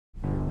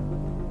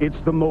It's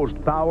the most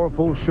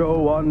powerful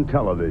show on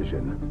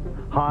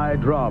television. High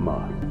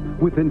drama,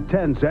 with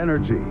intense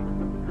energy.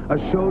 A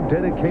show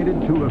dedicated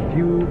to a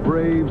few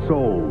brave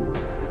souls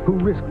who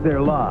risk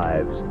their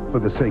lives for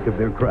the sake of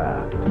their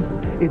craft.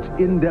 Its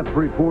in-depth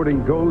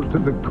reporting goes to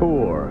the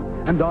core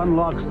and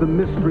unlocks the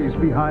mysteries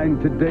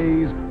behind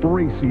today's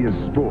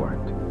raciest sport.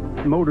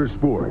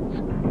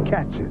 Motorsports.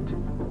 Catch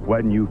it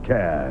when you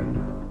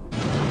can.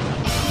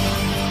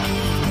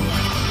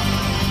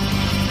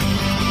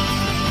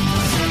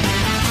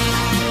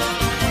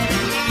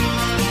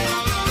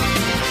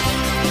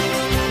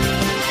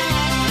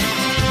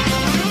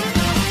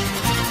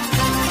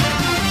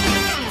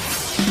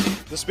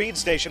 The Speed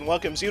Station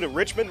welcomes you to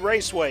Richmond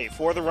Raceway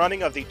for the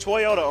running of the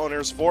Toyota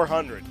Owners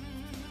 400.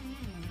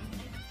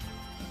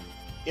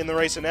 In the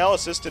race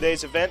analysis,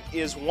 today's event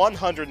is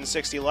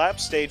 160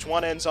 laps. Stage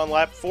 1 ends on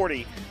lap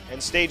 40,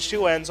 and Stage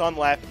 2 ends on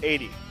lap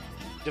 80.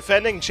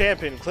 Defending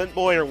champion Clint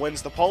Bowyer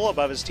wins the pole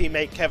above his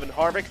teammate Kevin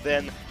Harvick,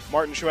 then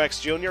Martin Truex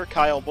Jr.,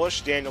 Kyle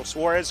Busch, Daniel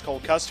Suarez,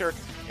 Cole Custer,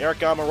 Eric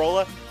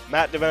Almirola,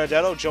 Matt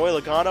DiBenedetto, Joey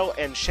Logano,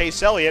 and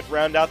Chase Elliott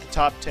round out the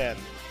top 10.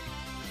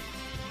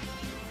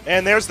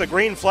 And there's the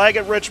green flag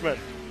at Richmond.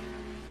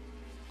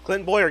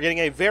 Clint Bowyer getting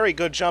a very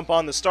good jump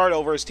on the start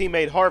over his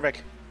teammate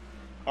Harvick.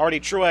 Already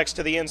Truex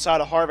to the inside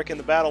of Harvick in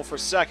the battle for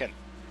second.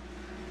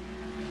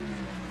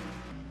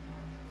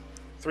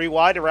 3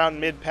 wide around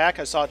mid-pack.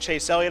 I saw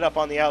Chase Elliott up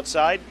on the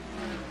outside.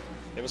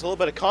 There was a little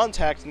bit of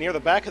contact near the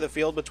back of the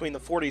field between the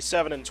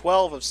 47 and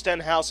 12 of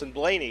Stenhouse and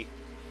Blaney.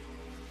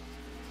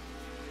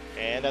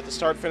 And at the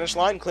start-finish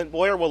line, Clint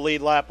Bowyer will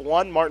lead lap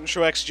 1. Martin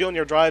Truex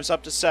Jr. drives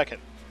up to second.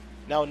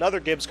 Now another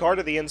Gibbs car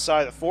to the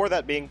inside of the 4,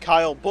 that being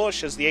Kyle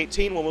Busch, as the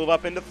 18 will move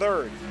up into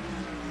third.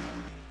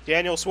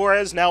 Daniel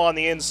Suarez now on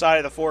the inside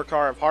of the 4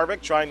 car of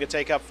Harvick, trying to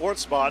take up 4th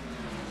spot.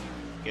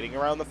 Getting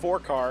around the 4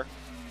 car.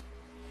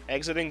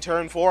 Exiting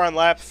turn 4 on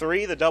lap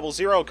 3, the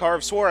 00 car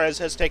of Suarez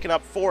has taken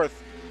up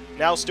 4th.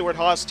 Now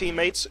Stewart-Haas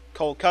teammates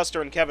Cole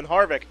Custer and Kevin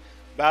Harvick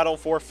battle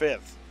for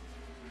 5th.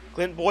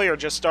 Clint Bowyer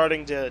just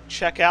starting to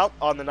check out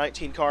on the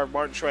 19 car of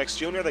Martin Truex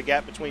Jr. The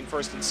gap between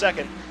 1st and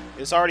 2nd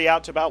is already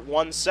out to about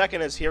 1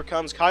 second, as here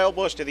comes Kyle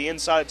Busch to the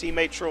inside of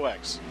teammate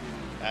Truex.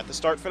 At the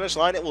start-finish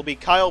line, it will be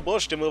Kyle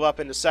Busch to move up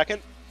into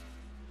 2nd,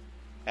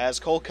 as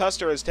Cole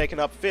Custer has taken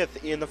up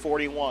 5th in the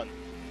 41.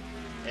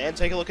 And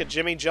take a look at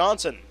Jimmy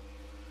Johnson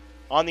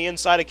on the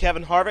inside of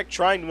Kevin Harvick,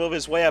 trying to move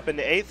his way up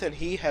into 8th, and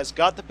he has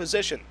got the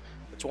position.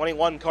 The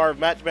 21 car of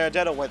Matt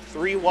DiBenedetto went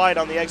 3 wide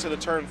on the exit of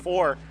turn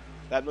 4.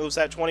 That moves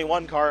that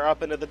 21 car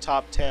up into the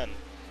top 10.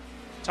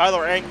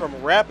 Tyler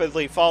Ankrum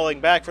rapidly falling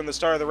back from the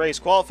start of the race,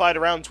 qualified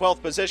around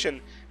 12th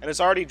position, and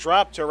has already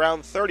dropped to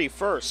around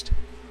 31st.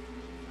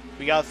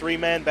 We got a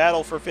 3-man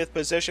battle for 5th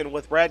position,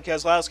 with Brad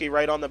Keselowski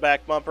right on the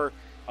back bumper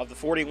of the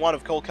 41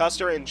 of Cole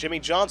Custer and Jimmy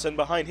Johnson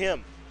behind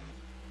him.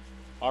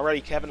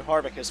 Already Kevin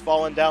Harvick has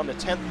fallen down to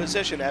 10th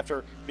position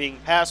after being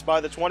passed by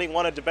the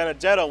 21 of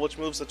DiBenedetto, which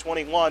moves the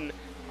 21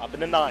 up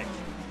into 9th.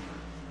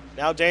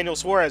 Now Daniel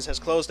Suarez has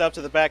closed up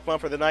to the back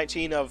bumper of the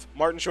 19 of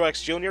Martin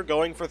Truex Jr.,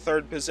 going for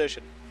 3rd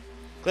position.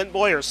 Clint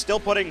Bowyer still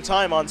putting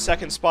time on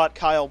 2nd spot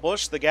Kyle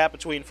Busch. The gap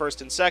between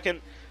 1st and 2nd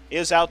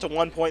is out to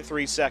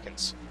 1.3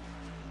 seconds.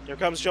 Here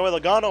comes Joey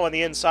Logano on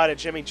the inside of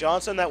Jimmy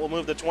Johnson. That will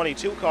move the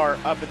 22 car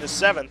up into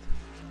 7th.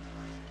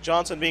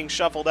 Johnson being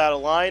shuffled out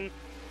of line.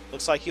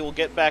 Looks like he will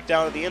get back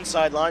down to the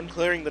inside line,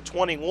 clearing the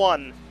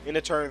 21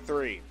 into turn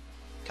 3.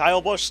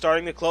 Kyle Busch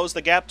starting to close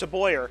the gap to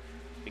Bowyer.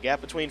 The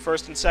gap between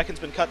 1st and 2nd has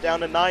been cut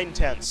down to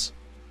 9/10.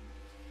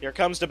 Here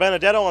comes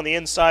DiBenedetto on the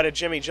inside of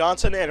Jimmy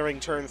Johnson,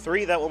 entering turn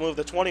 3. That will move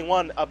the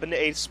 21 up into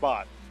 8th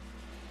spot.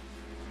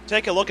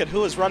 Take a look at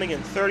who is running in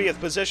 30th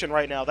position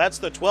right now. That's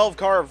the 12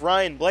 car of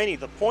Ryan Blaney,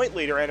 the point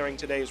leader entering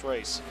today's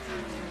race.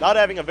 Not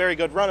having a very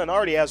good run, and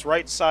already has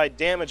right side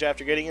damage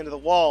after getting into the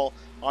wall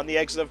on the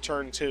exit of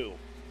turn 2.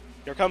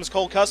 Here comes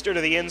Cole Custer to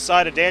the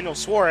inside of Daniel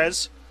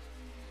Suarez.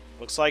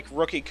 Looks like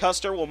rookie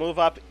Custer will move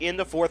up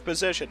into 4th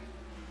position.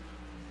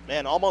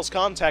 Man, almost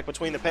contact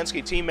between the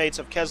Penske teammates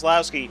of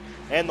Keselowski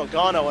and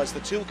Logano, as the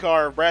 2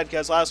 car of Brad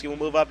Keselowski will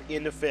move up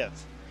into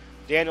 5th.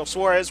 Daniel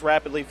Suarez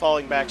rapidly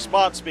falling back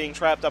spots, being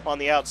trapped up on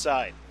the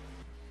outside.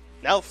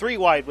 Now 3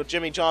 wide with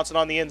Jimmy Johnson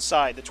on the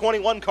inside. The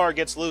 21 car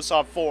gets loose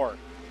off 4.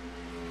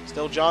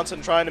 Still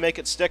Johnson trying to make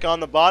it stick on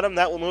the bottom.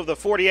 That will move the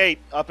 48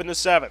 up into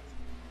 7th.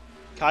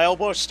 Kyle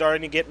Busch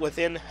starting to get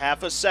within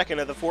half a second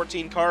of the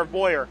 14 car of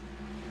Bowyer.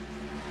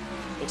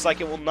 Looks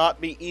like it will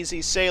not be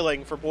easy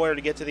sailing for Bowyer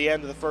to get to the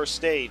end of the first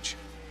stage.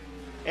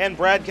 And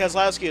Brad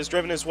Keselowski has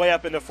driven his way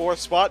up into 4th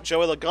spot.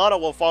 Joey Logano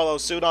will follow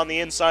suit on the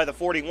inside of the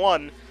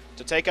 41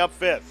 to take up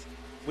 5th.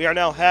 We are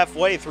now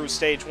halfway through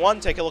stage 1.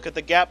 Take a look at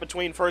the gap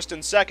between 1st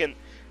and 2nd.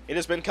 It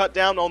has been cut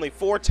down to only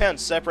 4/10,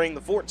 separating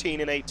the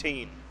 14 and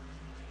 18.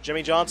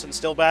 Jimmy Johnson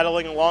still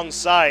battling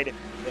alongside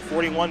the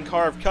 41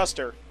 car of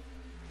Custer.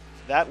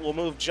 That will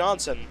move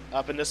Johnson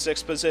up into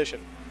 6th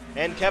position.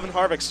 And Kevin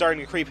Harvick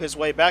starting to creep his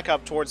way back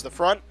up towards the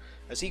front,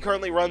 as he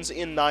currently runs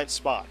in 9th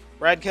spot.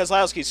 Brad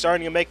Keselowski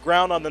starting to make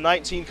ground on the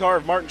 19 car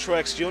of Martin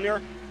Truex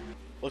Jr.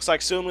 Looks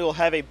like soon we will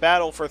have a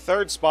battle for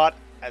 3rd spot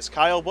as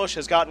Kyle Busch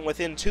has gotten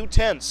within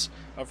 2/10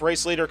 of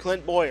race leader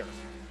Clint Bowyer.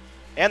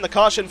 And the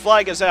caution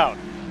flag is out.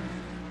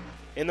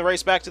 In the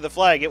race back to the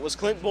flag, it was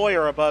Clint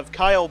Bowyer above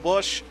Kyle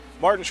Busch,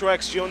 Martin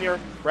Truex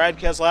Jr., Brad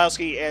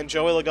Keselowski, and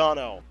Joey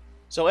Logano.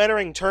 So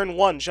entering turn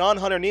 1, John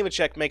Hunter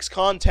Nemechek makes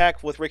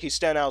contact with Ricky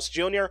Stenhouse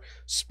Jr.,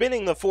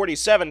 spinning the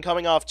 47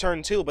 coming off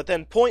turn 2, but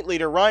then point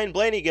leader Ryan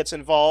Blaney gets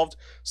involved,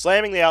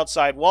 slamming the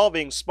outside wall,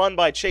 being spun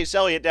by Chase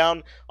Elliott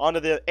down onto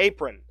the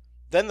apron.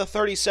 Then the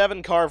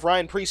 37 car of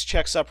Ryan Preece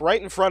checks up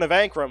right in front of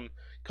Ankrum,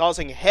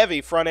 causing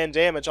heavy front-end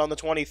damage on the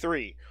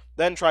 23.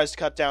 Then tries to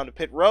cut down to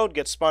pit road,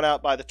 gets spun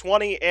out by the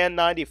 20 and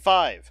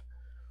 95.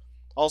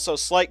 Also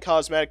slight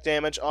cosmetic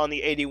damage on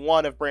the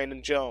 81 of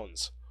Brandon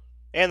Jones.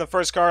 And the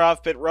first car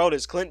off pit road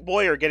is Clint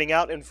Bowyer getting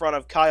out in front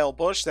of Kyle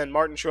Busch, then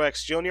Martin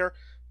Truex Jr.,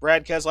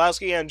 Brad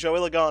Keselowski, and Joey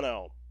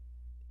Logano.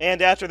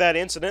 And after that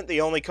incident,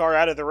 the only car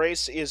out of the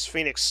race is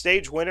Phoenix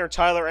stage winner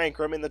Tyler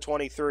Ankrum in the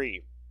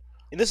 23.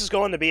 And this is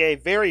going to be a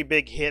very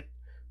big hit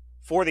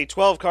for the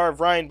 12 car of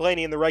Ryan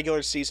Blaney in the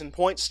regular season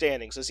point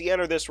standings, as he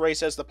entered this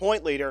race as the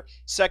point leader.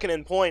 Second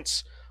in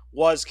points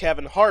was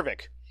Kevin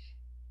Harvick.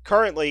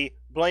 Currently,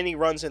 Blaney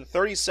runs in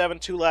 37,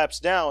 2 laps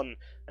down,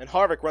 and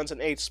Harvick runs in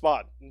 8th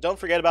spot. And don't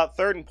forget about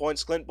third in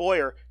points, Clint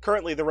Bowyer,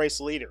 currently the race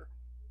leader.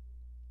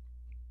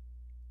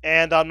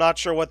 And I'm not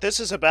sure what this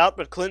is about,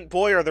 but Clint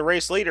Bowyer, the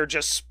race leader,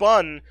 just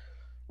spun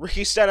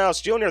Ricky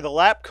Stenhouse Jr., the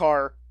lap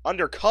car,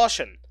 under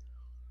caution.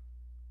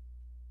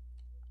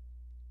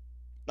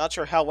 Not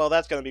sure how well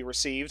that's going to be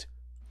received.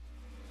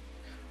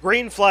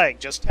 Green flag,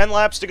 just 10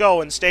 laps to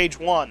go in stage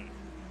 1.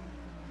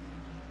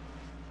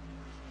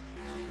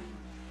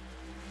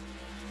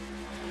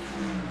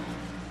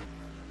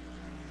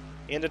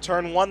 Into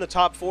turn 1, the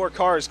top 4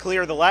 cars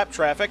clear the lap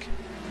traffic,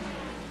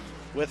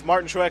 with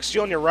Martin Truex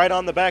Jr. right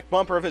on the back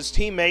bumper of his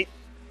teammate.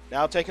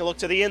 Now taking a look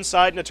to the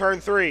inside into turn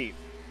 3.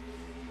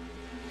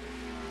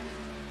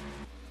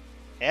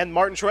 And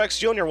Martin Truex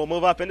Jr. will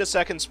move up into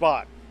 2nd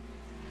spot.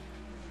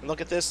 And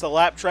look at this, the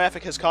lap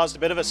traffic has caused a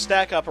bit of a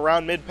stack up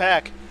around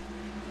mid-pack.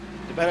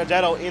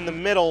 DiBenedetto in the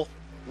middle,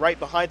 right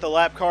behind the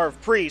lap car of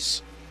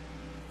Preece.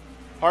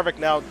 Harvick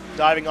now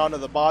diving onto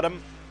the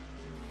bottom.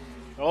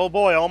 Oh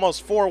boy,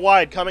 almost 4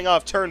 wide coming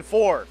off turn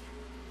 4.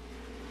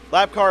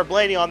 Lap car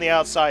Blaney on the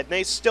outside, and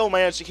they still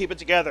manage to keep it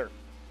together.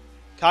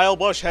 Kyle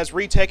Busch has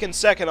retaken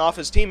 2nd off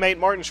his teammate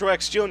Martin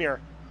Truex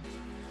Jr.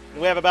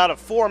 And we have about a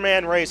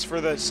 4-man race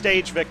for the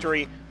stage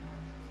victory,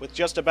 with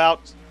just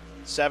about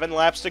 7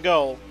 laps to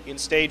go in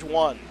stage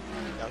 1.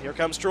 Now here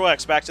comes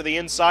Truex back to the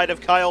inside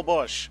of Kyle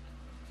Busch.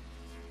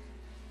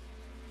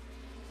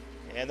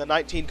 And the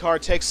 19 car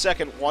takes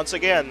 2nd once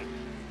again.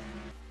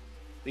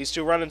 These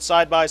two running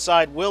side by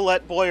side will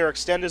let Bowyer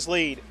extend his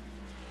lead.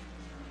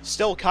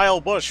 Still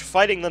Kyle Busch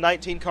fighting the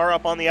 19 car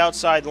up on the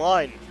outside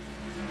line.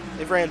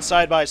 They've ran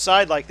side by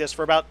side like this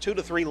for about 2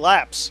 to 3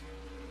 laps,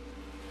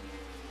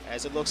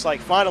 as it looks like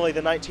finally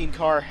the 19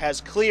 car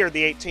has cleared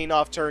the 18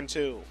 off turn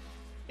 2.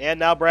 And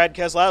now Brad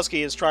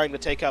Keselowski is trying to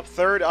take up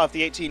 3rd off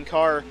the 18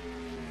 car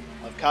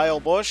of Kyle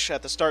Busch.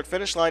 At the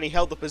start-finish line, he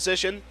held the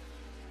position,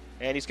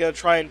 and he's going to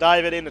try and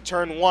dive it into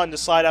turn 1 to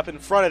slide up in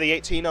front of the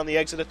 18 on the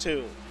exit of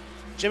 2.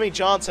 Jimmy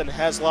Johnson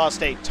has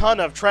lost a ton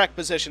of track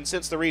position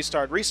since the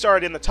restart.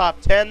 Restarted in the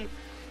top 10,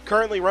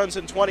 currently runs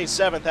in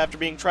 27th after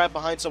being trapped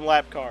behind some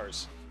lap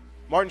cars.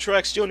 Martin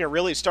Truex Jr.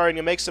 really starting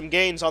to make some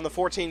gains on the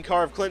 14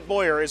 car of Clint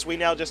Bowyer, as we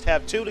now just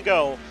have 2 to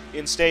go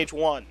in stage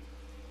 1.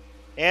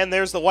 And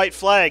there's the white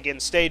flag in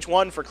stage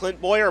 1 for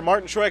Clint Bowyer.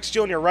 Martin Truex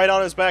Jr. right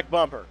on his back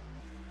bumper.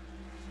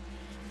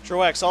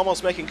 Truex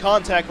almost making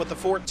contact with the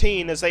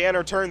 14 as they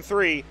enter turn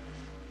 3.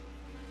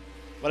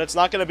 But it's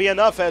not going to be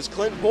enough, as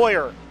Clint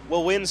Bowyer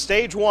will win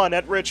stage 1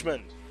 at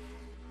Richmond.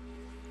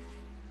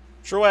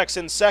 Truex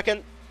in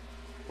 2nd,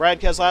 Brad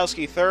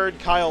Keselowski 3rd,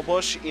 Kyle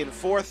Busch in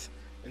 4th,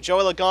 and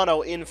Joey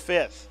Logano in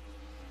 5th.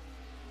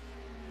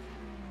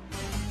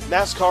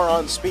 NASCAR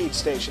on Speed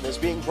Station is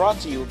being brought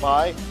to you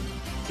by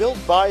Built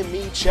by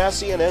Me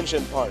Chassis and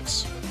Engine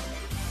Parts,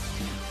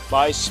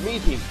 by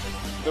Smeed Heat,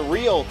 the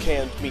real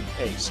canned meat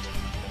paste,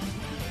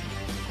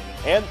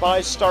 and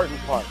by Start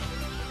 & Park,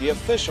 the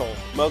official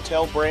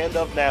motel brand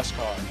of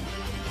NASCAR.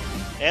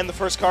 And the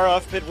first car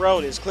off pit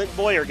road is Clint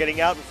Bowyer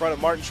getting out in front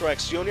of Martin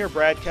Truex Jr.,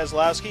 Brad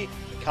Keselowski,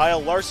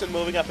 Kyle Larson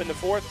moving up into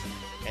 4th,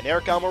 and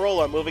Eric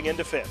Almirola moving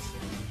into 5th.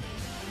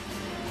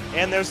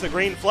 And there's the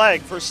green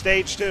flag for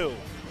stage 2.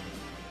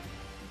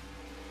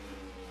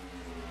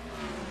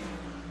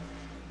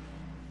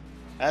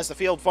 As the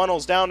field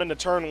funnels down into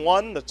turn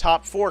 1, the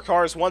top 4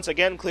 cars once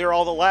again clear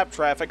all the lap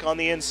traffic on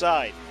the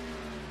inside.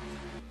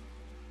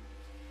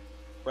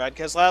 Brad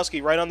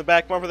Keselowski right on the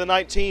back bumper of the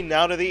 19,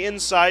 now to the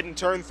inside in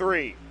turn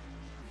 3.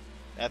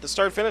 At the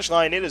start-finish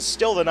line, it is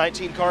still the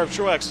 19 car of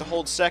Truex to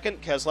hold 2nd.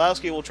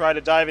 Keselowski will try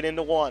to dive it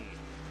into 1.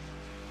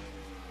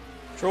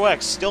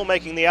 Truex still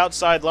making the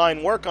outside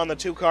line work on the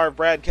 2 car of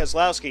Brad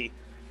Keselowski,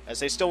 as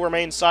they still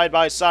remain side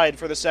by side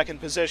for the 2nd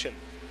position.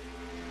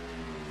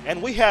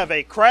 And we have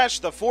a crash,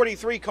 the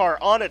 43 car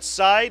on its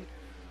side.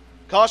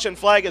 Caution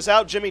flag is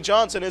out. Jimmy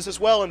Johnson is as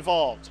well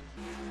involved.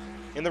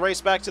 In the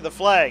race back to the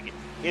flag,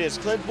 It is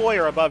Clint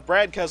Boyer above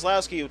Brad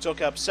Kozlowski, who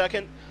took up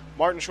second,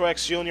 Martin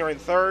Truex Jr. in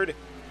third,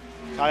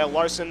 Kyle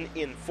Larson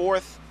in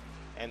fourth,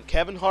 and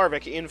Kevin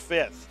Harvick in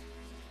fifth.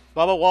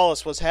 Bubba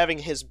Wallace was having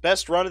his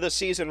best run of the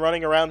season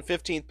running around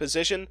 15th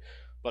position,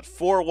 but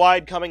 4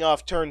 wide coming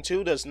off turn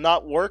 2 does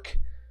not work,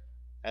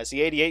 as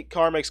the 88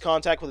 car makes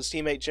contact with his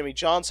teammate Jimmy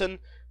Johnson,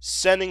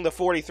 sending the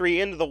 43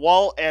 into the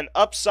wall and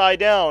upside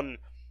down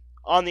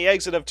on the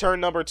exit of turn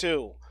number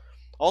 2.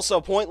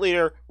 Also, point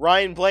leader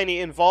Ryan Blaney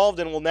involved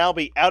and will now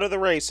be out of the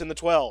race in the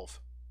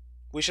 12.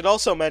 We should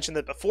also mention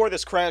that before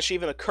this crash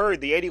even occurred,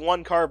 the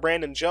 81 car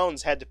Brandon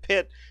Jones had to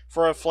pit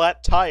for a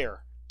flat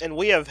tire. And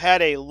we have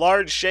had a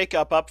large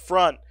shakeup up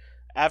front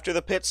after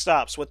the pit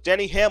stops, with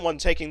Denny Hamlin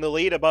taking the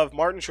lead above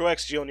Martin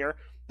Truex Jr.,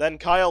 then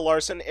Kyle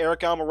Larson, Eric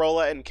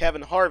Almirola, and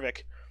Kevin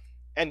Harvick.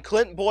 And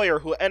Clint Boyer,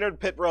 who entered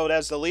pit road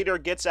as the leader,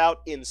 gets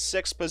out in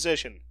 6th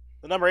position.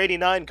 The number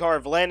 89 car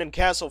of Landon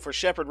Castle for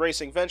Shepherd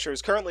Racing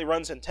Ventures currently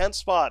runs in 10th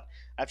spot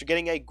after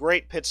getting a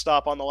great pit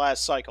stop on the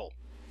last cycle.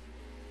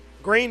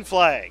 Green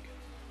flag.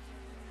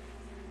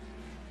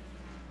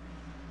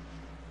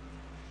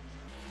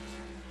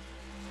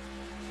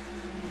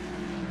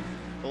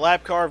 The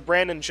lap car of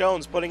Brandon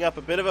Jones putting up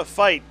a bit of a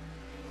fight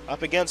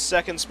up against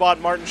second spot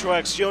Martin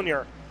Truex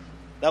Jr.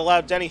 That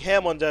allowed Denny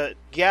Hamlin to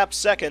gap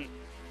second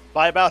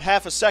by about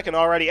half a second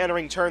already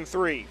entering turn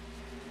 3.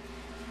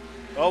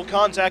 Oh,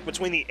 contact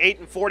between the 8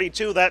 and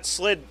 42. That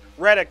slid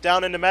Reddick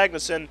down into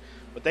Magnuson,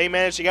 but they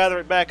managed to gather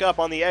it back up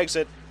on the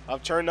exit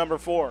of turn number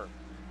 4.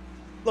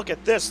 Look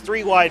at this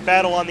 3-wide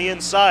battle on the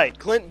inside.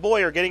 Clint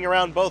Boyer getting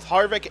around both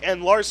Harvick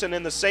and Larson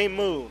in the same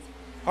move.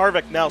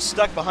 Harvick now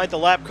stuck behind the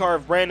lap car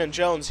of Brandon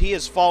Jones. He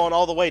has fallen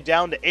all the way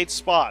down to 8th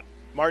spot.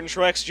 Martin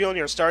Truex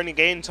Jr. starting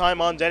to gain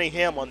time on Denny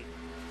Hamlin.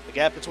 The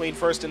gap between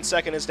first and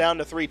second is down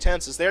to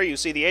 3/10. As there you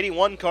see the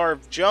 81 car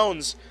of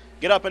Jones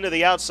get up into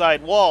the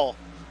outside wall.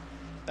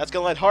 That's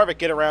going to let Harvick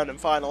get around him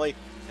finally.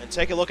 And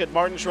take a look at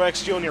Martin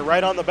Truex Jr.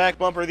 right on the back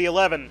bumper of the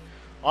 11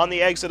 on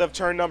the exit of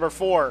turn number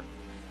 4.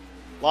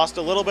 Lost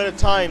a little bit of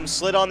time,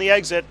 slid on the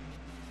exit.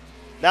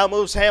 Now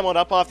moves Hamlin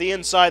up off the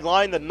inside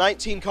line. The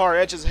 19 car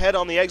edges ahead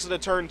on the exit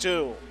of turn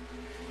 2.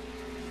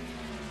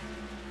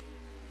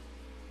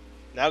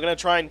 Now going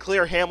to try and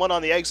clear Hamlin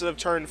on the exit of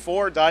turn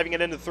 4, diving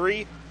it into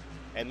 3.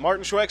 And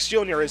Martin Truex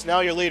Jr. is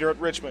now your leader at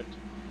Richmond.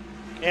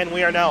 And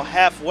we are now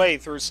halfway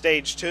through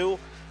stage 2.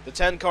 The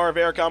 10 car of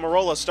Eric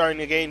Almirola starting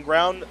to gain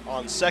ground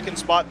on second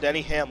spot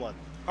Denny Hamlin.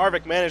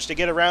 Harvick managed to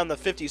get around the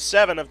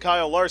 57 of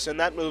Kyle Larson.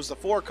 That moves the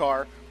 4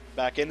 car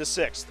back into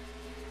 6th.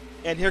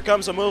 And here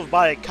comes a move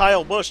by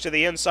Kyle Busch to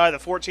the inside, the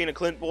 14 of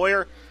Clint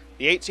Boyer.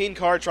 The 18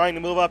 car trying to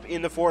move up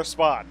into 4th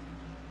spot.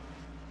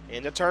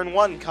 Into turn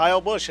 1,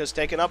 Kyle Busch has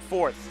taken up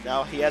 4th.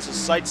 Now he has his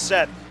sights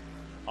set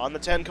on the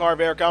 10 car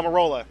of Eric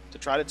Almirola to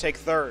try to take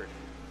 3rd.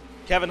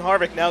 Kevin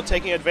Harvick now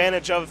taking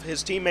advantage of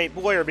his teammate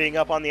Boyer being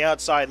up on the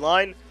outside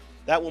line.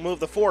 That will move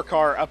the 4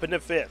 car up into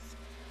 5th.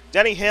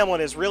 Denny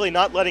Hamlin is really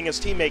not letting his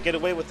teammate get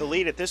away with the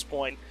lead at this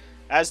point,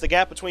 as the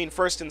gap between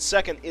first and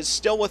second is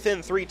still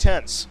within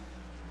 3/10.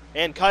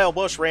 And Kyle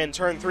Busch ran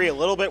turn 3 a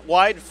little bit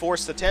wide,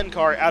 forced the 10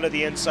 car out of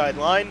the inside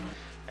line,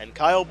 and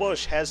Kyle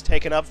Busch has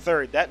taken up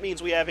 3rd. That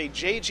means we have a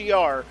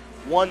JGR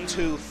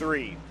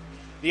 1-2-3.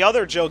 The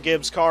other Joe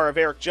Gibbs car of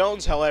Eric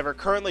Jones, however,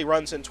 currently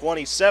runs in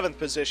 27th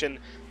position,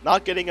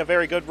 not getting a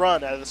very good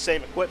run out of the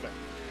same equipment.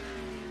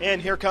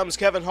 And here comes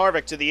Kevin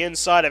Harvick to the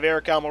inside of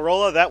Eric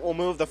Almirola. That will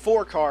move the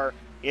 4 car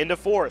into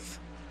 4th.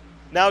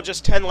 Now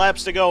just 10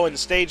 laps to go in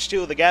stage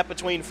 2. The gap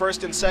between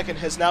first and second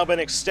has now been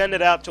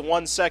extended out to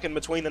 1 second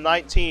between the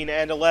 19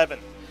 and 11.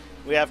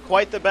 We have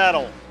quite the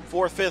battle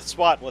for 5th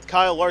spot, with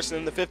Kyle Larson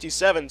in the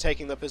 57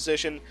 taking the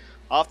position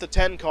off the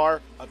 10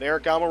 car of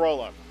Eric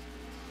Almirola.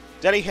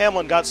 Denny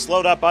Hamlin got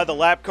slowed up by the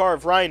lap car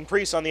of Ryan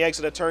Preece on the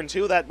exit of turn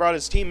 2. That brought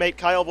his teammate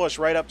Kyle Busch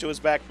right up to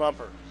his back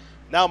bumper.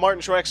 Now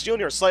Martin Truex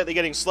Jr. slightly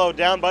getting slowed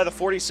down by the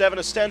 47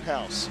 of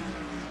Stenhouse.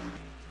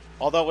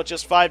 Although with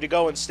just 5 to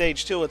go in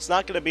stage 2, it's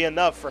not going to be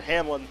enough for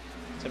Hamlin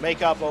to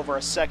make up over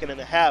a second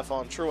and a half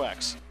on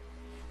Truex.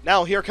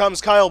 Now here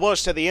comes Kyle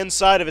Busch to the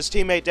inside of his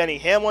teammate Denny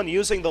Hamlin,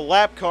 using the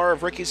lap car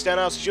of Ricky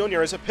Stenhouse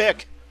Jr. as a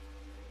pick.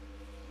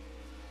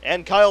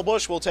 And Kyle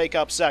Busch will take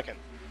up second.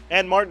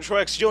 And Martin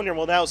Truex Jr.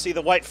 will now see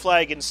the white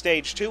flag in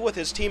stage 2, with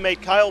his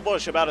teammate Kyle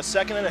Busch about a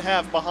second and a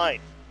half behind.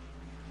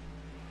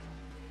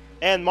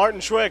 And Martin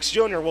Truex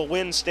Jr. will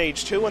win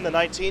stage 2 in the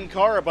 19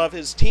 car above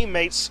his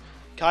teammates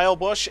Kyle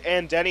Busch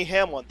and Denny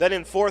Hamlin. Then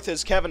in 4th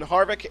is Kevin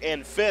Harvick,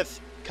 and 5th,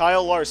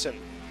 Kyle Larson.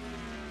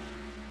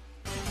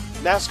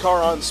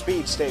 NASCAR on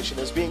Speed Station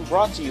is being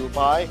brought to you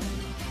by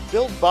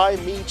Built by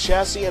Me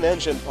Chassis and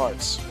Engine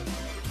Parts,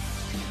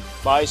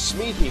 by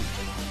Smeaty,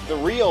 the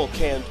real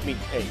canned meat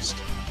paste,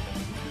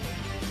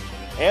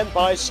 and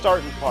by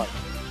Start and Park,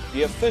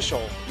 the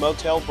official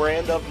motel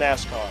brand of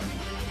NASCAR.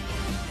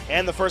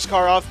 And the first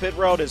car off pit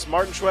road is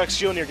Martin Truex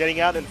Jr.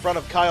 getting out in front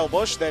of Kyle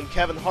Busch, then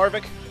Kevin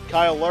Harvick,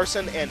 Kyle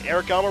Larson, and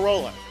Eric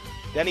Almirola.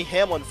 Denny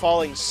Hamlin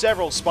falling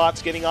several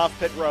spots getting off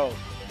pit road.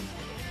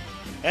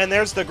 And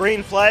there's the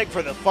green flag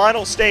for the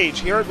final stage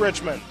here at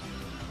Richmond.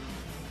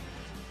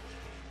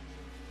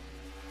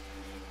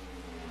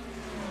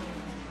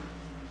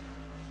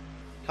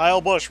 Kyle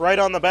Busch right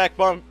on the back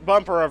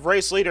bumper of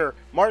race leader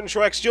Martin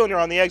Truex Jr.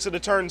 on the exit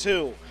of turn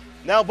 2.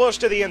 Now Busch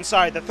to the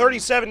inside. The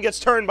 37 gets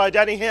turned by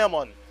Denny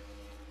Hamlin.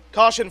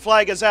 Caution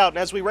flag is out, and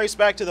as we race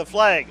back to the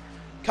flag,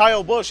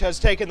 Kyle Busch has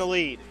taken the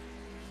lead.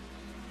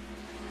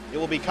 It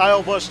will be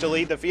Kyle Busch to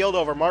lead the field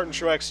over Martin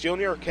Truex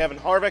Jr., Kevin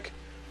Harvick,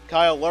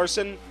 Kyle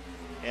Larson,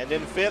 and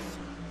in 5th,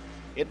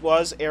 it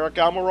was Aric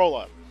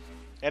Almirola.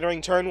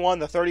 Entering turn 1,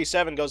 the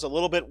 37 goes a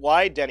little bit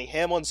wide. Denny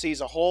Hamlin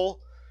sees a hole,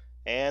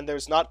 and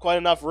there's not quite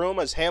enough room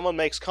as Hamlin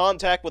makes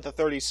contact with the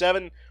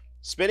 37,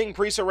 spinning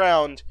Preece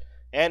around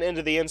and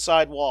into the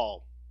inside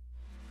wall.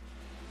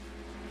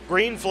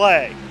 Green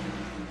flag.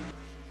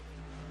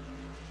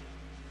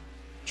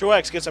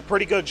 Truex gets a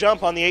pretty good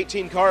jump on the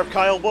 18 car of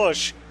Kyle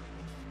Busch.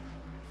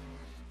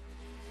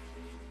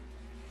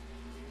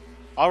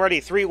 Already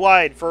 3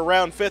 wide for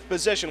around 5th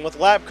position with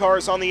lap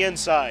cars on the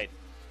inside.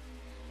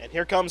 And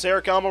here comes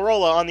Aric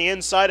Almirola on the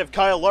inside of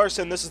Kyle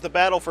Larson. This is the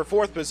battle for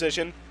 4th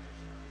position.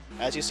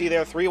 As you see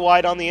there, 3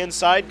 wide on the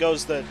inside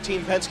goes the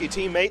Team Penske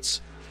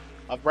teammates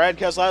of Brad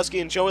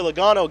Keselowski and Joey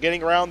Logano,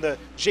 getting around the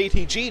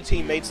JTG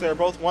teammates. They're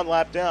both 1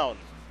 lap down.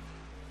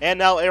 And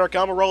now Aric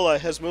Almirola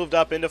has moved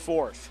up into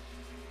 4th.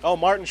 Oh,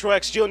 Martin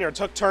Truex Jr.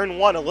 took turn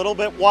 1 a little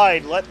bit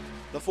wide, let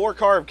the 4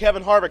 car of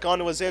Kevin Harvick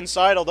onto his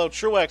inside, although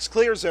Truex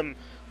clears him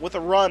with a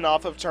run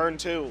off of turn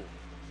 2.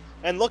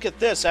 And look at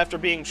this, after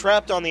being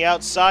trapped on the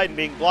outside and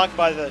being blocked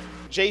by the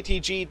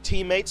JTG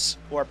teammates,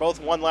 who are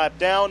both 1 lap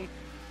down,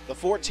 the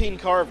 14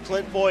 car of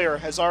Clint Bowyer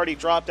has already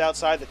dropped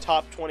outside the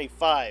top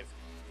 25.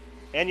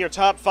 And your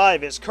top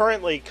 5 is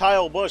currently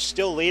Kyle Busch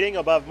still leading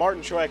above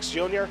Martin Truex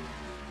Jr.,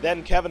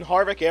 then Kevin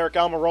Harvick, Aric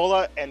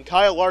Almirola, and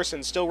Kyle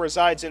Larson still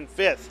resides in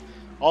 5th.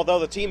 Although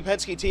the Team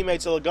Penske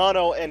teammates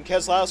Logano and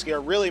Keselowski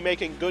are really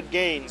making good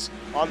gains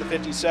on the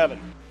 57.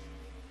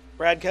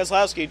 Brad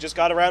Keselowski just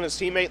got around his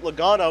teammate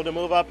Logano to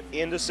move up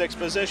into 6th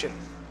position.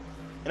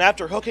 And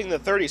after hooking the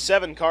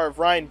 37 car of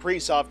Ryan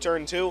Preece off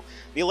turn 2,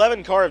 the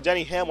 11 car of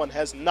Denny Hamlin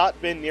has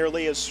not been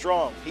nearly as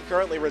strong. He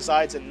currently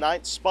resides in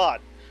 9th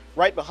spot,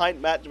 right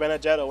behind Matt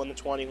Benedetto in the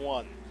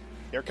 21.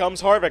 Here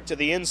comes Harvick to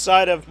the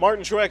inside of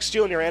Martin Truex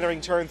Jr.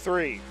 entering turn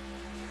 3.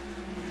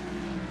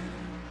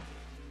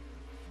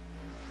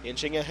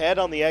 Inching ahead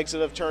on the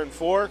exit of turn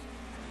 4.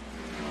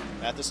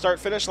 At the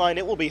start-finish line,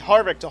 it will be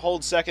Harvick to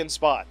hold 2nd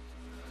spot.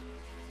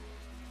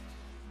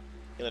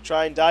 Going to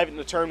try and dive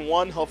into turn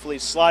 1, hopefully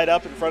slide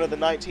up in front of the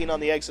 19 on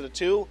the exit of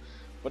 2.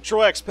 But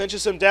Truex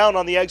pinches him down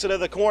on the exit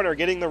of the corner,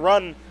 getting the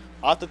run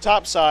off the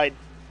top side.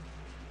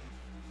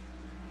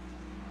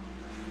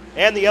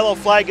 And the yellow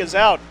flag is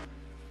out.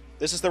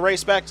 This is the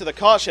race back to the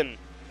caution.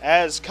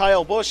 As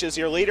Kyle Busch is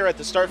your leader at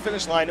the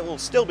start-finish line, it will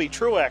still be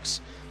Truex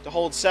to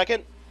hold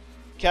 2nd.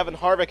 Kevin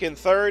Harvick in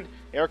 3rd,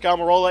 Aric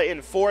Almirola in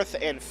 4th,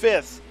 and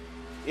 5th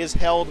is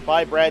held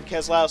by Brad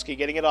Keselowski,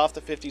 getting it off the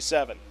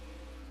 57.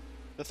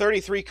 The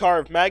 33 car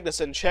of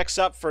Magnussen checks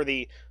up for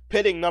the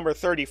pitting number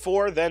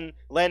 34, then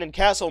Landon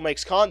Cassill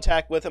makes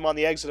contact with him on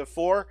the exit of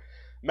 4.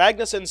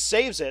 Magnussen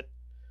saves it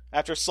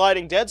after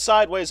sliding dead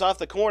sideways off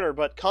the corner,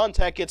 but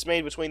contact gets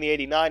made between the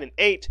 89 and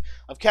 8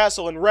 of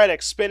Cassill and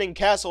Reddick, spinning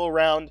Cassill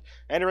around,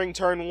 entering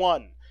turn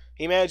 1.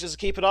 He manages to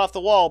keep it off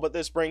the wall, but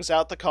this brings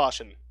out the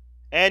caution.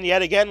 And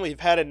yet again, we've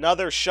had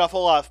another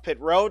shuffle off pit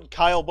road.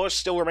 Kyle Busch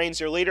still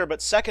remains your leader, but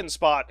 2nd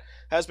spot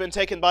has been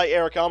taken by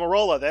Aric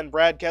Almirola, then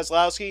Brad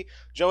Keselowski,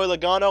 Joey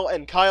Logano,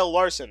 and Kyle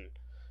Larson.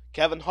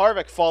 Kevin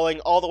Harvick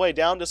falling all the way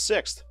down to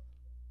 6th.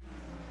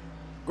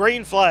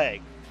 Green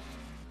flag.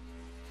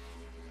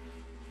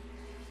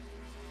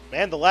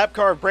 Man, the lap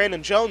car of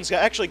Brandon Jones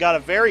actually got a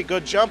very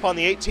good jump on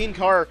the 18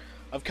 car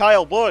of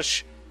Kyle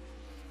Busch.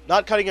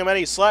 Not cutting him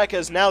any slack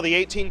as now the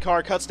 18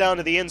 car cuts down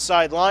to the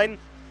inside line.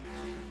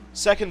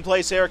 2nd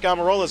place, Aric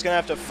Almirola is going to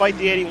have to fight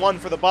the 81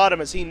 for the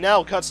bottom as he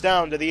now cuts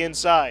down to the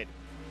inside.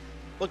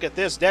 Look at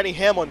this, Denny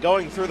Hamlin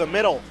going through the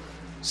middle,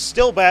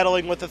 still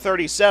battling with the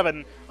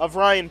 37 of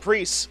Ryan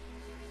Preece,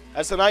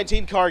 as the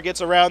 19 car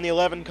gets around the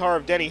 11 car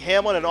of Denny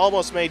Hamlin and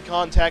almost made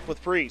contact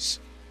with Preece.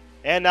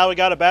 And now we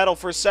got a battle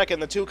for 2nd,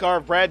 the 2 car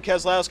of Brad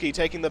Keselowski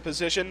taking the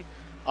position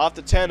off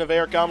the 10 of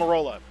Aric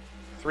Almirola.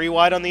 3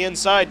 wide on the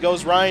inside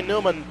goes Ryan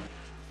Newman,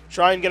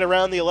 try and get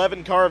around the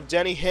 11 car of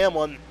Denny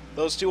Hamlin.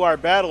 Those 2 are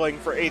battling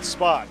for 8th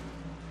spot.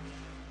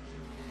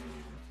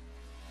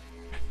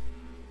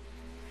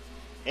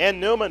 And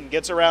Newman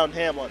gets around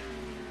Hamlin.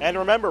 And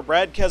remember,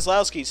 Brad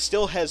Keselowski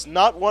still has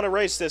not won a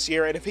race this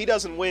year, and if he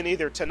doesn't win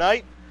either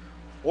tonight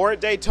or at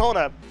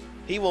Daytona,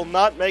 he will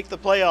not make the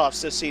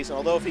playoffs this season.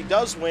 Although if he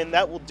does win,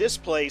 that will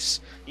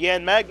displace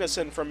Jan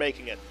Magnussen from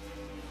making it.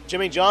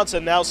 Jimmy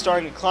Johnson now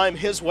starting to climb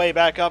his way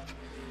back up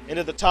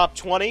into the top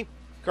 20.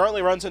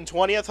 Currently runs in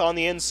 20th on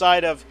the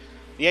inside of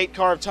the 8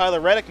 car of Tyler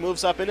Reddick,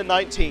 moves up into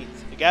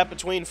 19th. The gap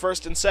between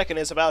 1st and 2nd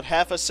is about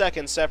half a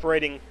second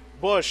separating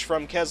Busch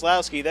from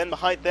Keselowski. Then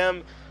behind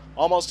them,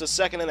 almost a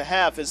second and a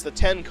half, is the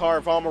 10 car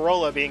of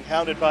Almirola being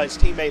hounded by his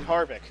teammate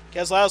Harvick.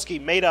 Keselowski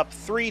made up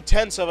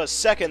 0.3 of a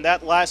second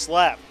that last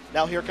lap.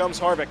 Now here comes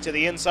Harvick to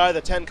the inside of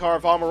the 10 car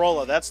of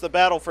Almirola. That's the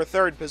battle for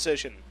 3rd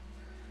position.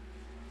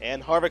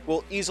 And Harvick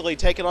will easily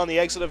take it on the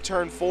exit of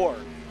turn 4.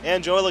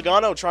 And Joey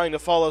Logano trying to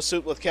follow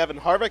suit with Kevin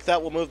Harvick.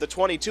 That will move the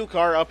 22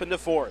 car up into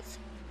 4th.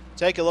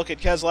 Take a look at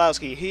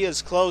Keselowski. He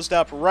is closed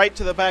up right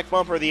to the back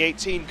bumper of the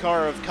 18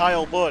 car of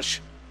Kyle Busch.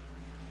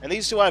 And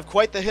these two have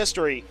quite the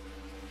history,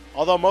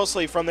 although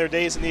mostly from their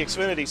days in the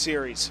Xfinity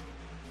Series.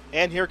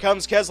 And here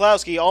comes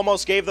Keselowski.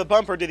 Almost gave the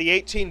bumper to the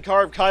 18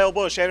 car of Kyle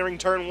Busch entering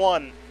turn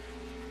 1.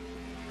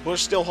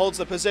 Busch still holds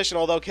the position,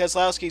 although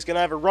Keselowski's going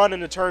to have a run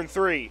into turn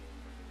 3.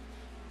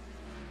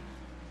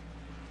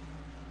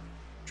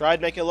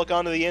 Tried making a look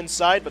onto the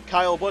inside, but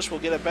Kyle Busch will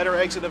get a better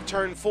exit of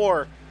turn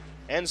 4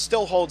 and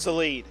still holds the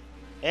lead.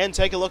 And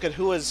take a look at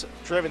who has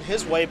driven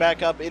his way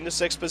back up into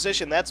 6th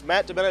position. That's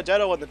Matt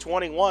DiBenedetto in the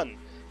 21.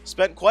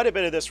 Spent quite a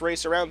bit of this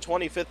race around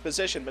 25th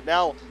position, but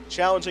now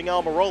challenging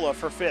Almirola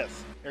for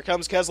 5th. Here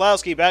comes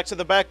Keselowski back to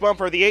the back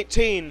bumper of the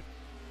 18.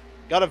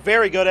 Got a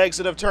very good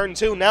exit of turn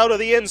 2, now to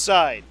the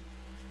inside.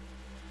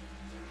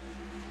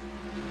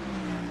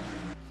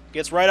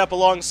 Gets right up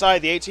alongside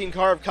the 18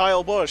 car of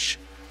Kyle Busch.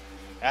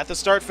 At the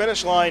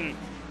start-finish line,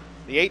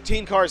 the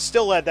 18 car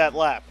still led that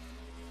lap.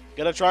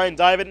 Gonna try and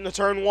dive it into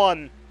turn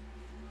 1.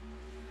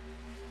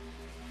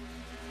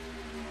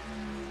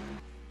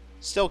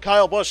 Still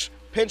Kyle Busch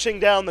pinching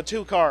down the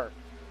 2 car,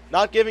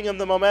 not giving him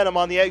the momentum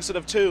on the exit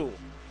of 2.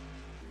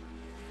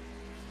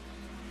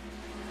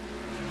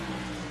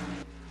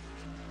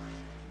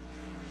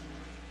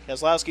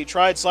 Keselowski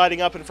tried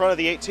sliding up in front of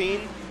the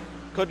 18.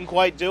 Couldn't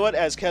quite do it,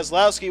 as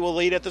Keselowski will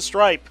lead at the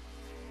stripe.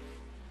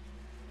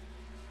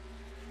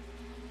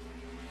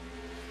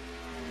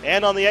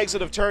 And on the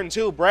exit of turn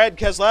 2, Brad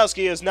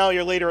Keselowski is now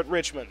your leader at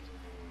Richmond.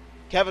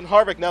 Kevin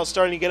Harvick now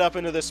starting to get up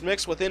into this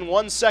mix within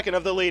 1 second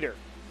of the leader.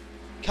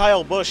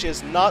 Kyle Busch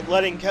is not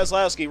letting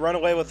Keselowski run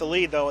away with the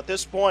lead, though. At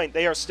this point,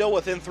 they are still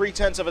within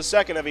 0.3 of a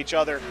second of each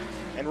other.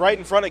 And right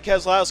in front of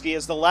Keselowski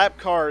is the lap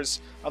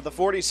cars of the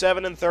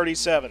 47 and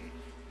 37.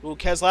 Who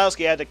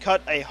Keselowski had to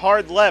cut a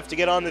hard left to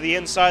get onto the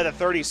inside of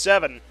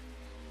 37.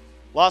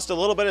 Lost a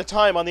little bit of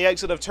time on the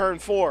exit of turn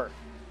 4.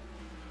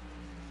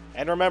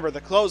 And remember,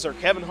 the closer,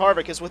 Kevin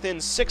Harvick, is within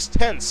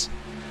 0.6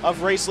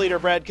 of race leader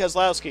Brad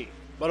Keselowski.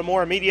 But a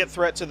more immediate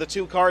threat to the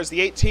 2 cars,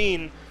 the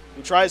 18,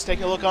 who tries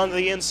taking a look onto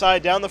the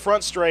inside down the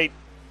front straight.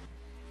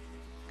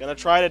 Gonna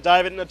try to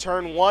dive it into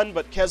turn 1,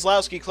 but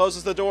Keselowski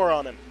closes the door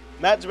on him.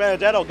 Matt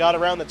DiBenedetto got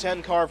around the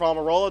 10 car of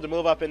Almirola to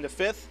move up into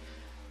 5th.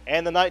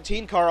 And the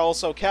 19 car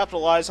also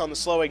capitalized on the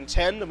slowing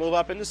 10 to move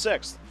up into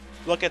 6th.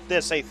 Look at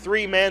this, a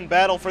 3-man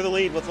battle for the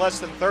lead with less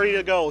than 30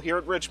 to go here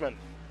at Richmond.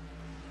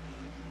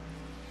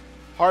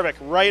 Harvick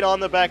right on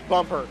the back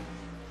bumper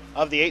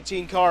of the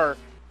 18 car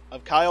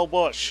of Kyle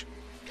Busch.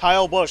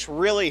 Kyle Busch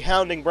really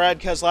hounding Brad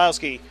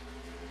Keselowski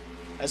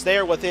as they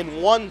are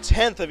within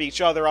 1/10 of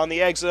each other on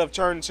the exit of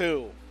turn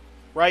 2.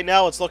 Right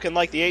now it's looking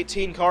like the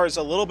 18 car is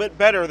a little bit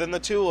better than the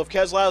 2 of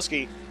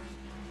Keselowski.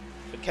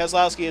 But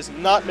Keselowski is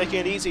not making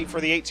it easy for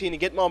the 18 to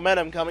get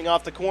momentum coming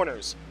off the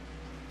corners.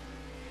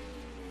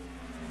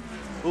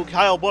 Ooh,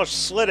 Kyle Busch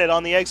slid it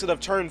on the exit of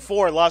turn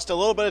 4, lost a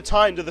little bit of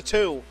time to the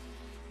 2.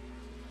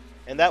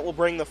 And that will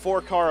bring the 4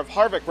 car of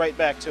Harvick right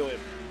back to him.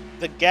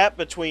 The gap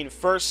between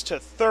 1st to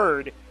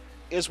 3rd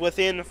is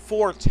within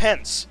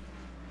 0.4.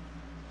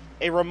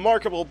 A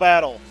remarkable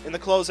battle in the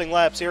closing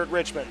laps here at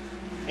Richmond.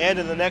 And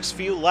in the next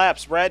few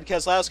laps, Brad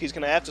Keselowski is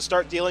going to have to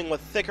start dealing with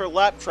thicker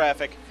lap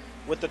traffic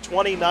with the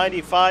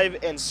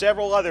 2095 and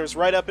several others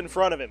right up in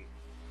front of him.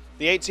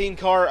 The 18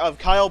 car of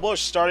Kyle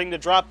Busch starting to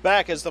drop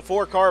back as the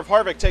 4 car of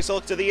Harvick takes a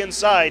look to the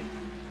inside.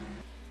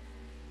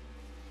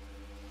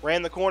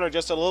 Ran the corner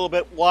just a little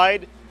bit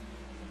wide.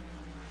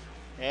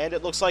 And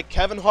it looks like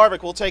Kevin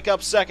Harvick will take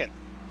up 2nd.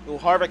 Who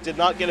Harvick did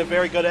not get a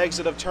very good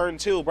exit of turn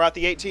 2. Brought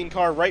the 18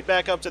 car right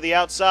back up to the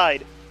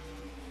outside.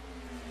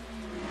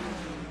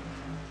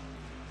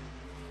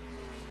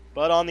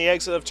 But on the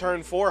exit of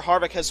turn 4,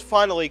 Harvick has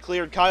finally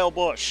cleared Kyle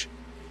Busch.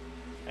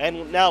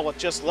 And now with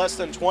just less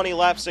than 20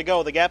 laps to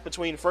go, the gap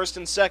between 1st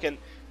and 2nd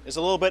is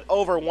a little bit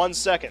over 1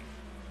 second.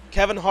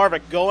 Kevin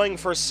Harvick going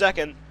for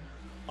 2nd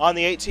on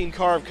the 18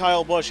 car of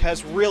Kyle Busch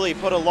has really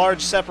put a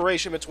large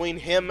separation between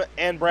him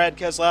and Brad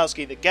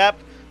Keselowski. The gap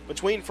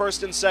between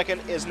 1st and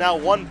 2nd is now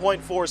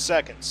 1.4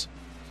 seconds.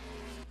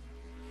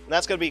 And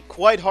that's going to be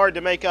quite hard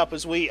to make up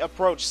as we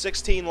approach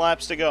 16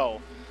 laps to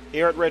go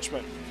here at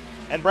Richmond.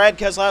 And Brad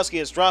Keselowski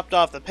has dropped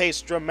off the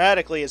pace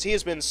dramatically as he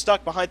has been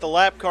stuck behind the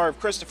lap car of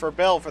Christopher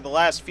Bell for the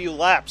last few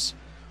laps.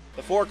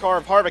 The 4 car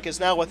of Harvick is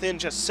now within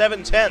just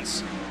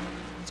 0.7.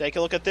 Take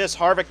a look at this.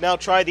 Harvick now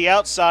tried the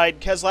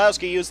outside.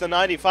 Keselowski used the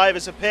 95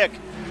 as a pick.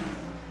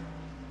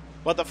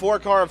 But the 4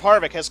 car of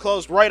Harvick has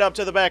closed right up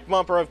to the back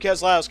bumper of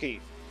Keselowski.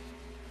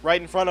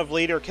 Right in front of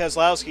leader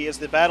Keselowski is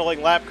the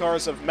battling lap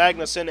cars of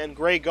Magnussen and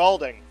Gray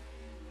Galding.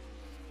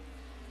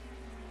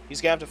 He's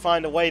going to have to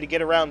find a way to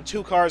get around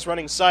 2 cars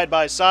running side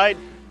by side.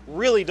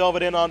 Really dove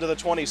it in onto the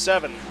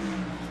 27.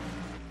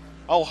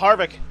 Oh,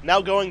 Harvick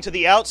now going to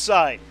the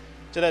outside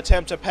to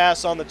attempt to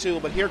pass on the 2.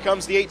 But here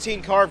comes the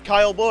 18 car of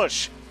Kyle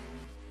Busch.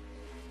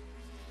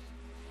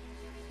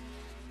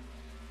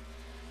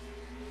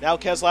 Now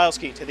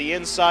Keselowski to the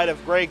inside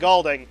of Gray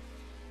Galding.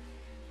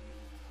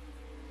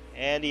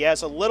 And he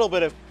has a little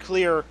bit of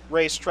clear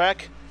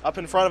racetrack. Up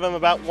in front of him,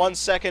 about 1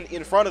 second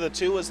in front of the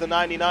two, is the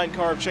 99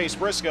 car of Chase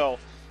Briscoe.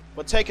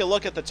 But take a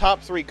look at the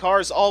top three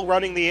cars, all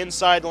running the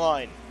inside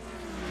line.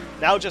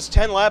 Now just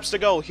 10 laps to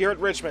go here at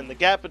Richmond. The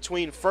gap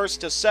between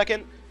first to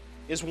second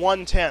is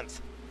 1/10.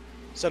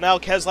 So now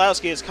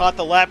Keselowski has caught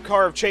the lap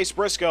car of Chase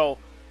Briscoe.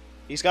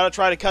 He's got to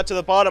try to cut to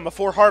the bottom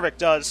before Harvick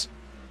does.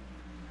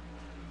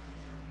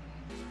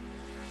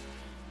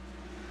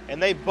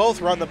 And they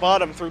both run the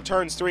bottom through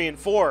turns 3 and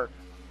 4.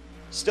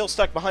 Still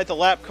stuck behind the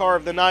lap car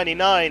of the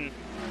 99.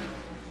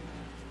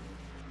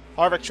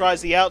 Harvick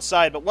tries the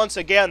outside, but once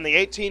again, the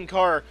 18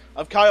 car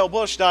of Kyle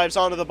Busch dives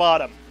onto the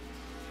bottom.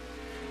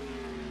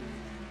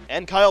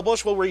 And Kyle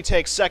Busch will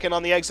retake second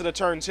on the exit of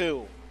turn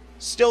 2.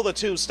 Still the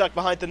 2 stuck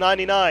behind the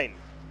 99.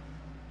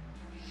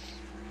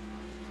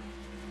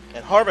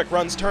 And Harvick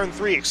runs turn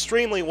 3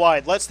 extremely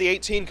wide, lets the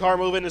 18 car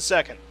move into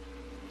second.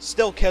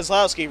 Still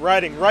Keselowski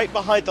riding right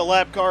behind the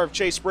lap car of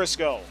Chase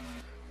Briscoe.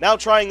 Now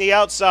trying the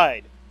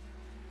outside.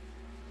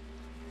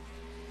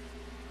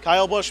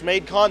 Kyle Busch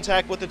made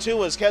contact with the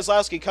 2 as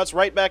Keselowski cuts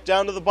right back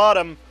down to the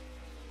bottom.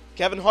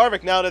 Kevin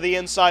Harvick now to the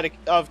inside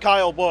of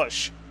Kyle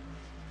Busch.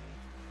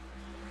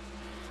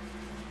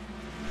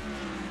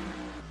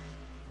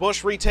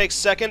 Busch retakes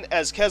second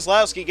as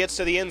Keselowski gets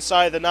to the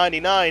inside of the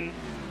 99,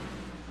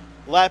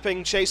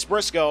 lapping Chase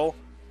Briscoe,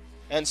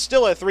 and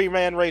still a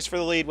 3-man race for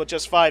the lead with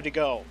just 5 to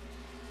go.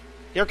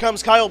 Here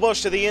comes Kyle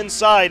Busch to the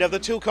inside of the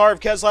 2 car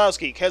of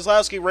Keselowski.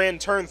 Keselowski ran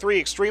turn 3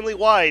 extremely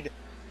wide,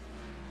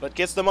 but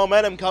gets the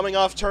momentum coming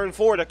off turn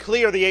 4 to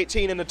clear the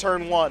 18 into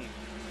turn 1.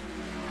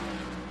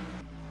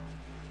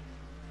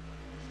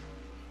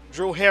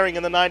 Drew Herring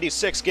in the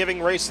 96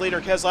 giving race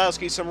leader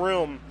Keselowski some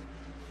room.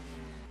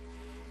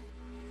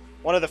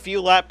 One of the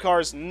few lap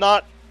cars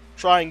not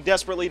trying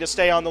desperately to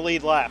stay on the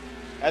lead lap,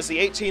 as the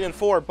 18 and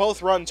 4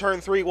 both run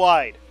turn 3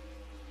 wide.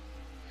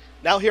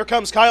 Now here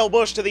comes Kyle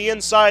Busch to the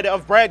inside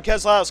of Brad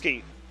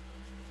Keselowski.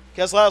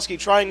 Keselowski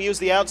trying to use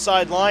the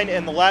outside line,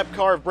 and the lap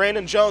car of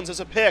Brandon Jones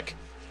as a pick.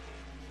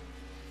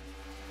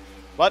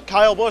 But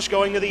Kyle Busch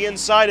going to the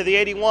inside of the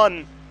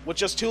 81 with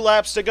just 2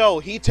 laps to go.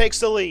 He takes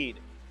the lead.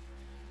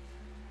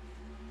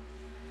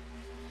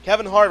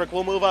 Kevin Harvick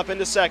will move up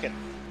into second.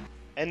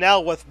 And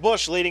now with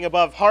Busch leading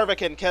above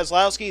Harvick and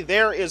Keselowski,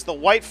 there is the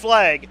white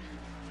flag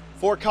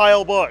for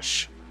Kyle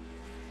Busch.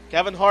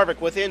 Kevin Harvick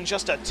within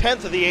just a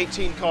 10th of the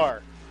 18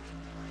 car.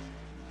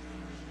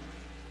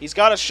 He's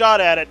got a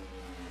shot at it,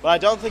 but I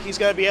don't think he's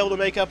going to be able to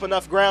make up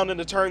enough ground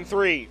into turn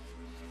 3.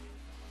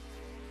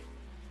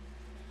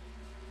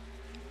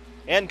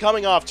 And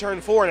coming off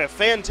turn 4 in a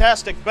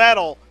fantastic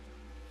battle,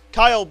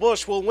 Kyle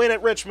Busch will win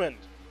at Richmond.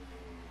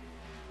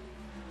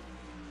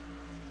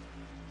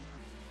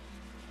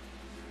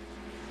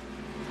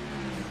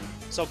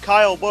 So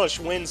Kyle Busch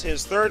wins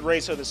his 3rd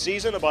race of the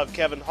season above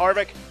Kevin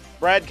Harvick,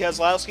 Brad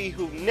Keselowski,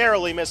 who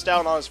narrowly missed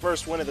out on his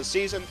first win of the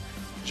season,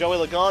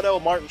 Joey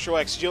Logano, Martin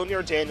Truex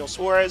Jr., Daniel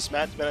Suarez,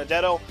 Matt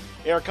Benedetto,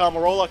 Eric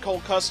Almirola,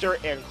 Cole Custer,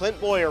 and Clint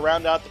Bowyer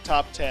round out the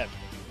top 10.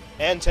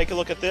 And take a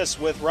look at this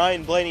with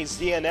Ryan Blaney's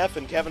DNF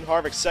and Kevin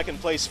Harvick's 2nd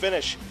place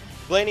finish.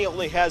 Blaney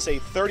only has a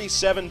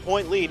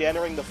 37-point lead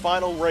entering the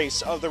final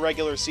race of the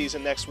regular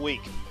season next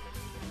week.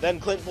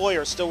 Then Clint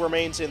Bowyer still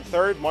remains in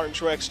 3rd, Martin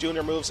Truex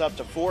Jr. moves up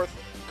to 4th,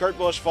 Kurt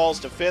Busch falls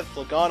to 5th,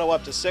 Logano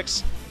up to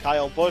 6th,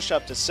 Kyle Busch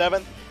up to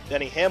 7th,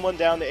 Denny Hamlin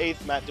down to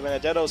 8th, Matt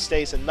Benedetto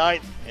stays in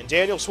 9th, and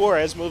Daniel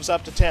Suarez moves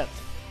up to 10th.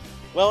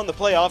 Well, in the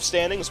playoff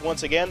standings,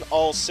 once again,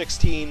 all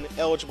 16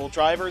 eligible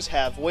drivers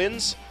have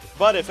wins,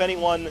 but if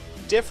anyone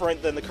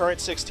different than the current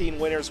 16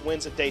 winners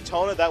wins at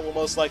Daytona, that will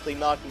most likely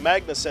knock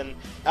Magnussen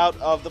out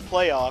of the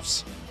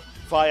playoffs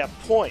via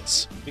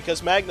points,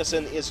 because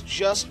Magnussen is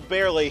just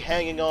barely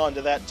hanging on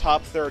to that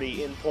top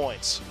 30 in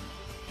points.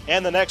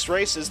 And the next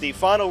race is the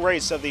final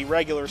race of the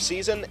regular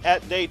season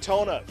at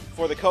Daytona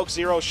for the Coke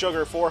Zero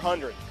Sugar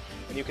 400.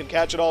 And you can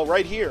catch it all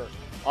right here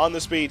on the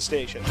Speed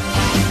Station.